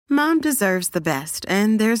Mom deserves the best,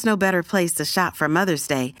 and there's no better place to shop for Mother's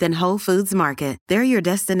Day than Whole Foods Market. They're your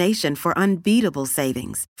destination for unbeatable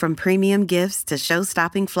savings, from premium gifts to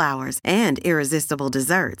show-stopping flowers and irresistible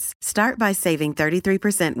desserts. Start by saving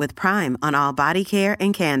 33% with Prime on all body care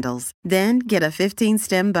and candles. Then get a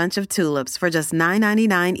 15-stem bunch of tulips for just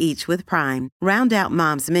 $9.99 each with Prime. Round out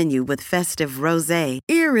Mom's menu with festive rosé,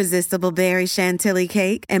 irresistible berry chantilly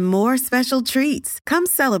cake, and more special treats. Come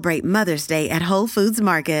celebrate Mother's Day at Whole Foods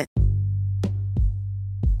Market.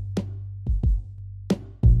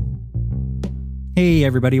 Hey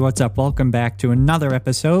everybody, what's up? Welcome back to another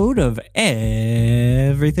episode of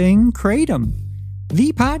Everything Kratom,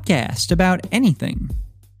 the podcast about anything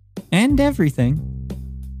and everything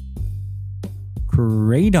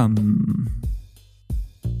Kratom.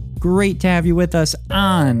 Great to have you with us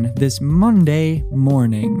on this Monday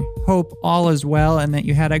morning. Hope all is well and that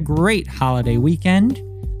you had a great holiday weekend.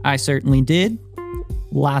 I certainly did.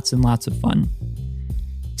 Lots and lots of fun.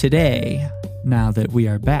 Today, now that we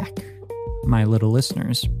are back, my little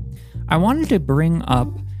listeners, I wanted to bring up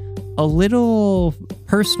a little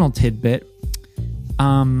personal tidbit.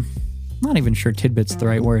 Not even sure tidbit's the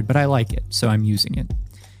right word, but I like it, so I'm using it.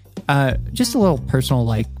 Just a little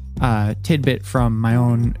personal, tidbit from my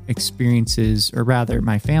own experiences, or rather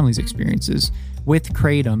my family's experiences with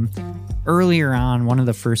Kratom. Earlier on, one of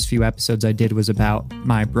the first few episodes I did was about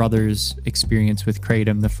my brother's experience with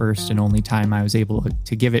Kratom, the first and only time I was able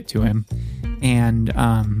to give it to him.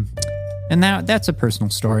 And that's a personal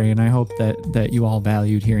story, and I hope that you all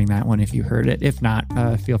valued hearing that one if you heard it. If not,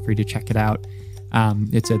 feel free to check it out.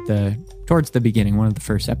 It's towards the beginning, one of the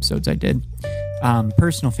first episodes I did.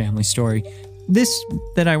 Personal family story. This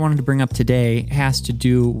that I wanted to bring up today has to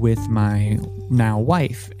do with my now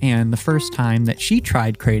wife and the first time that she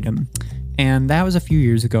tried Kratom. And that was a few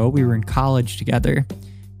years ago. We were in college together,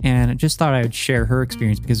 and I just thought I would share her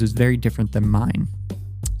experience because it was very different than mine.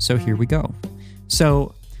 So here we go.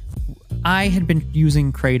 So I had been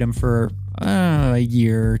using Kratom for a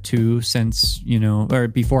year or two since, or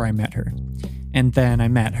before I met her. And then I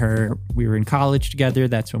met her. We were in college together.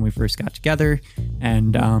 That's when we first got together.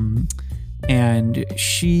 And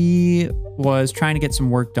she was trying to get some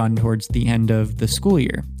work done towards the end of the school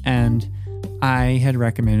year. And I had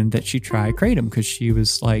recommended that she try Kratom because she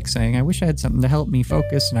was saying, I wish I had something to help me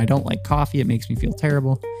focus, and I don't like coffee. It makes me feel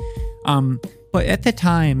terrible. But at the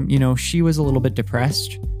time, she was a little bit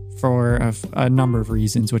depressed for a number of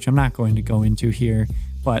reasons, which I'm not going to go into here.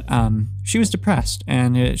 But she was depressed,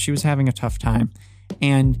 and she was having a tough time.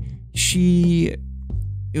 And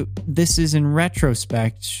this is in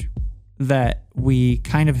retrospect that we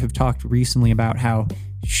kind of have talked recently about how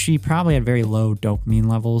she probably had very low dopamine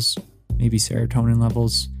levels, maybe serotonin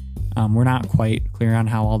levels. We're not quite clear on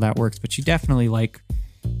how all that works, but she definitely,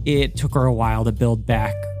 it took her a while to build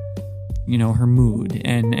back, her mood.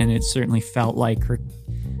 And it certainly felt like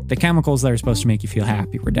the chemicals that are supposed to make you feel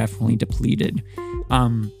happy were definitely depleted.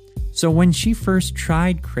 So when she first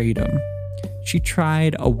tried Kratom, she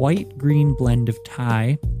tried a white-green blend of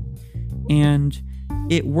Thai, and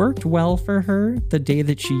it worked well for her the day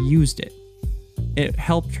that she used it. It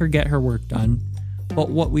helped her get her work done. But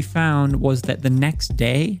what we found was that the next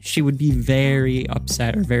day she would be very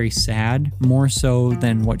upset or very sad, more so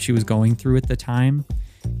than what she was going through at the time.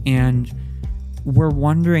 And we're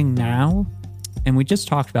wondering now, and we just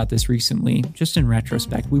talked about this recently, just in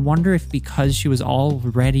retrospect, we wonder if because she was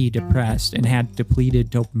already depressed and had depleted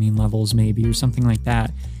dopamine levels maybe, or something like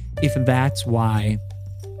that, if that's why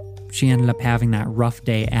she ended up having that rough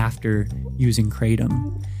day after using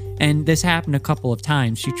Kratom. And this happened a couple of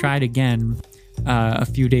times. She tried again a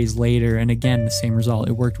few days later, and again, the same result.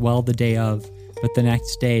 It worked well the day of, but the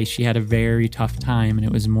next day she had a very tough time, and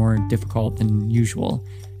it was more difficult than usual.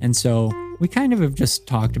 And so we kind of have just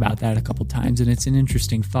talked about that a couple times, and it's an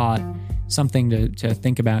interesting thought, something to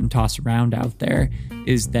think about and toss around out there,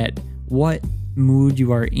 is that what mood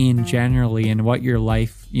you are in generally and what your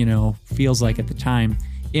life, feels like at the time.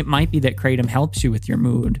 It might be that Kratom helps you with your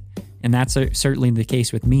mood, and that's certainly the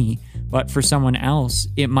case with me. But for someone else,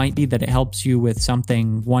 it might be that it helps you with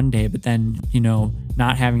something one day, but then,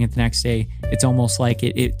 not having it the next day, it's almost like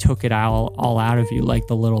it took it all out of you, like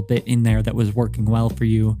the little bit in there that was working well for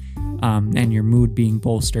you, and your mood being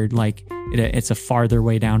bolstered, it's a farther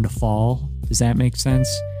way down to fall. Does that make sense?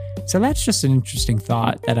 So that's just an interesting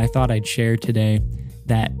thought that I thought I'd share today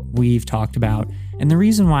that we've talked about. And the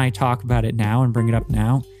reason why I talk about it now and bring it up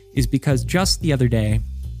now is because just the other day,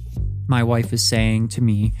 my wife is saying to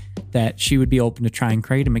me that she would be open to trying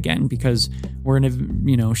Kratom again, because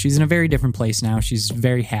she's in a very different place now. She's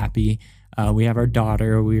very happy. We have our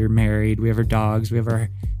daughter, we're married, we have our dogs, we have our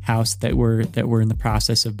house that we're in the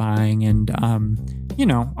process of buying. And,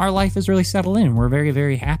 our life is really settled in. We're very,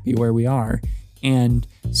 very happy where we are. And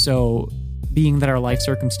so being that our life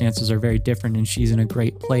circumstances are very different and she's in a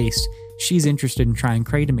great place, she's interested in trying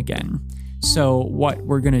Kratom again. So what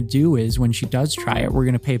we're going to do is when she does try it, we're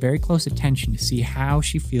going to pay very close attention to see how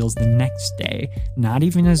she feels the next day. Not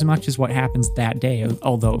even as much as what happens that day,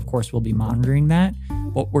 although of course we'll be monitoring that.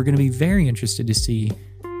 But we're going to be very interested to see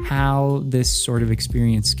how this sort of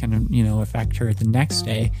experience can, affect her the next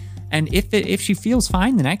day. And if she feels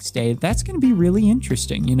fine the next day, that's going to be really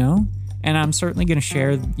interesting, And I'm certainly going to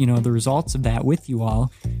share, the results of that with you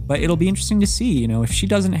all. But it'll be interesting to see, if she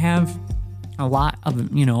doesn't have a lot of,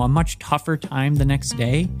 a much tougher time the next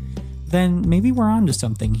day, then maybe we're onto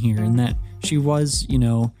something here. And that she was,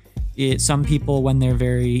 some people, when they're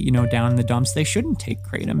very, down in the dumps, they shouldn't take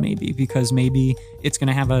Kratom maybe, because maybe it's going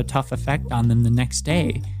to have a tough effect on them the next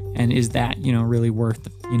day. And is that, really worth,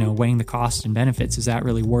 weighing the cost and benefits? Is that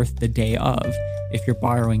really worth the day of if you're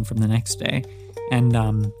borrowing from the next day? And,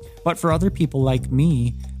 but for other people like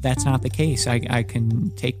me, that's not the case. I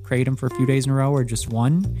can take Kratom for a few days in a row or just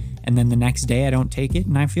one, and then the next day I don't take it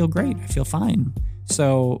and I feel great. I feel fine.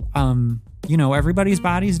 So, everybody's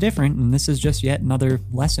body is different, and this is just yet another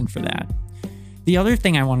lesson for that. The other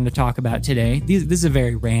thing I wanted to talk about today, this is a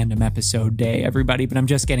very random episode day, everybody, but I'm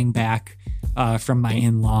just getting back from my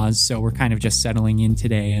in-laws, so we're kind of just settling in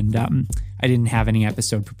today, and I didn't have any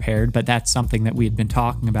episode prepared, but that's something that we had been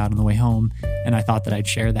talking about on the way home, and I thought that I'd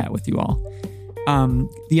share that with you all.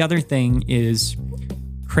 The other thing is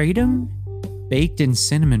Kratom baked in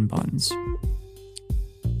cinnamon buns.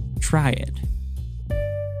 Try it.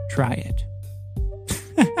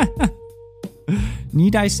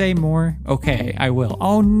 Need I say more? Okay, I will.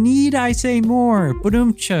 Oh, need I say more?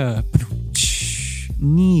 Ba-dum-cha.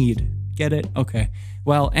 Need. Get it? Okay.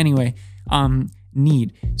 Well, anyway,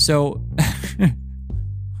 need. So,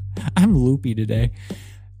 I'm loopy today.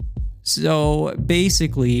 So,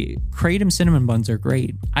 basically, Kratom cinnamon buns are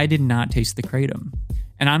great. I did not taste the Kratom.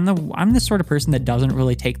 And I'm the sort of person that doesn't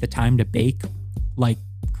really take the time to bake, like,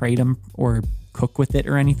 Kratom or cook with it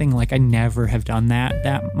or anything. Like, I never have done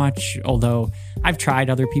that much, although I've tried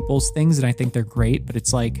other people's things and I think they're great, but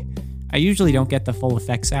it's like I usually don't get the full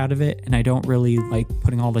effects out of it, and I don't really like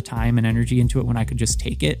putting all the time and energy into it when I could just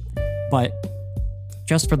take it. But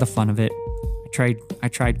just for the fun of it, I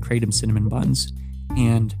tried Kratom cinnamon buns,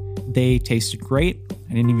 and they tasted great.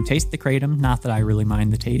 I didn't even taste the Kratom, not that I really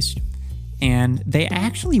mind the taste, and they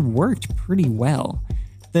actually worked pretty well.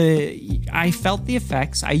 I felt the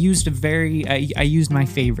effects. I used I used my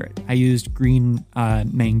favorite. I used green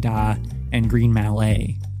Mang Da and green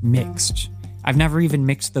Malay mixed. I've never even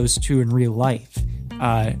mixed those two in real life.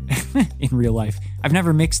 I've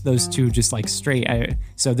never mixed those two just like straight.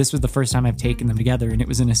 So this was the first time I've taken them together, and it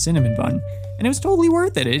was in a cinnamon bun, and it was totally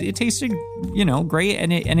worth it. It tasted, great,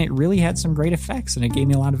 and it really had some great effects, and it gave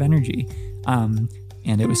me a lot of energy. And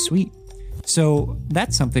it was sweet. So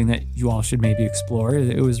that's something that you all should maybe explore.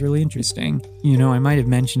 It was really interesting. I might have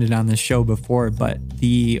mentioned it on this show before, but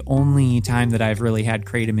the only time that I've really had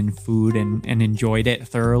Kratom in food and enjoyed it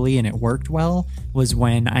thoroughly and it worked well was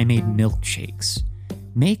when I made milkshakes.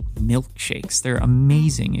 Make milkshakes. They're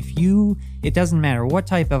amazing. It doesn't matter what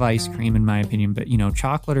type of ice cream, in my opinion, but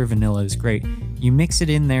chocolate or vanilla is great. You mix it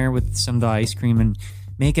in there with some of the ice cream and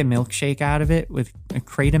make a milkshake out of it with a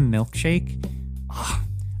Kratom milkshake.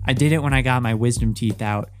 I did it when I got my wisdom teeth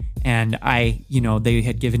out, and they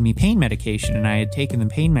had given me pain medication, and I had taken the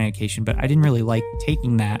pain medication, but I didn't really like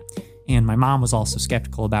taking that. And my mom was also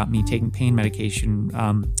skeptical about me taking pain medication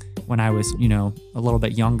when I was, a little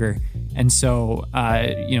bit younger. And so,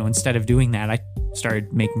 instead of doing that, I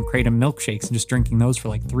started making Kratom milkshakes and just drinking those for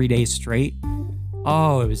like 3 days straight.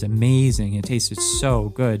 Oh, it was amazing. It tasted so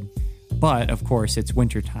good. But of course, it's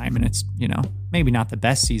wintertime, and it's, maybe not the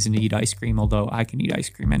best season to eat ice cream, although I can eat ice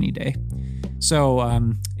cream any day.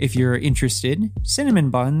 So if you're interested, cinnamon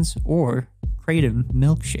buns or Kratom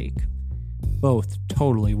milkshake, both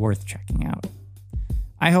totally worth checking out.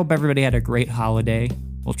 I hope everybody had a great holiday.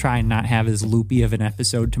 We'll try and not have as loopy of an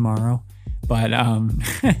episode tomorrow. But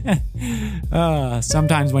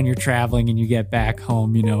sometimes when you're traveling and you get back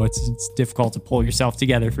home, it's difficult to pull yourself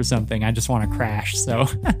together for something. I just want to crash. So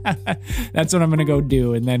that's what I'm going to go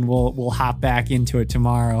do. And then we'll hop back into it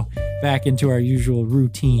tomorrow, back into our usual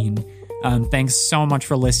routine. Thanks so much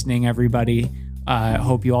for listening, everybody.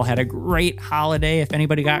 Hope you all had a great holiday. If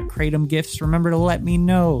anybody got Kratom gifts, remember to let me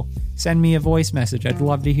know. Send me a voice message. I'd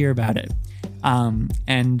love to hear about it.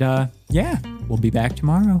 We'll be back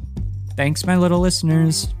tomorrow. Thanks, my little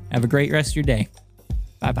listeners. Have a great rest of your day.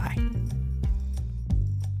 Bye-bye.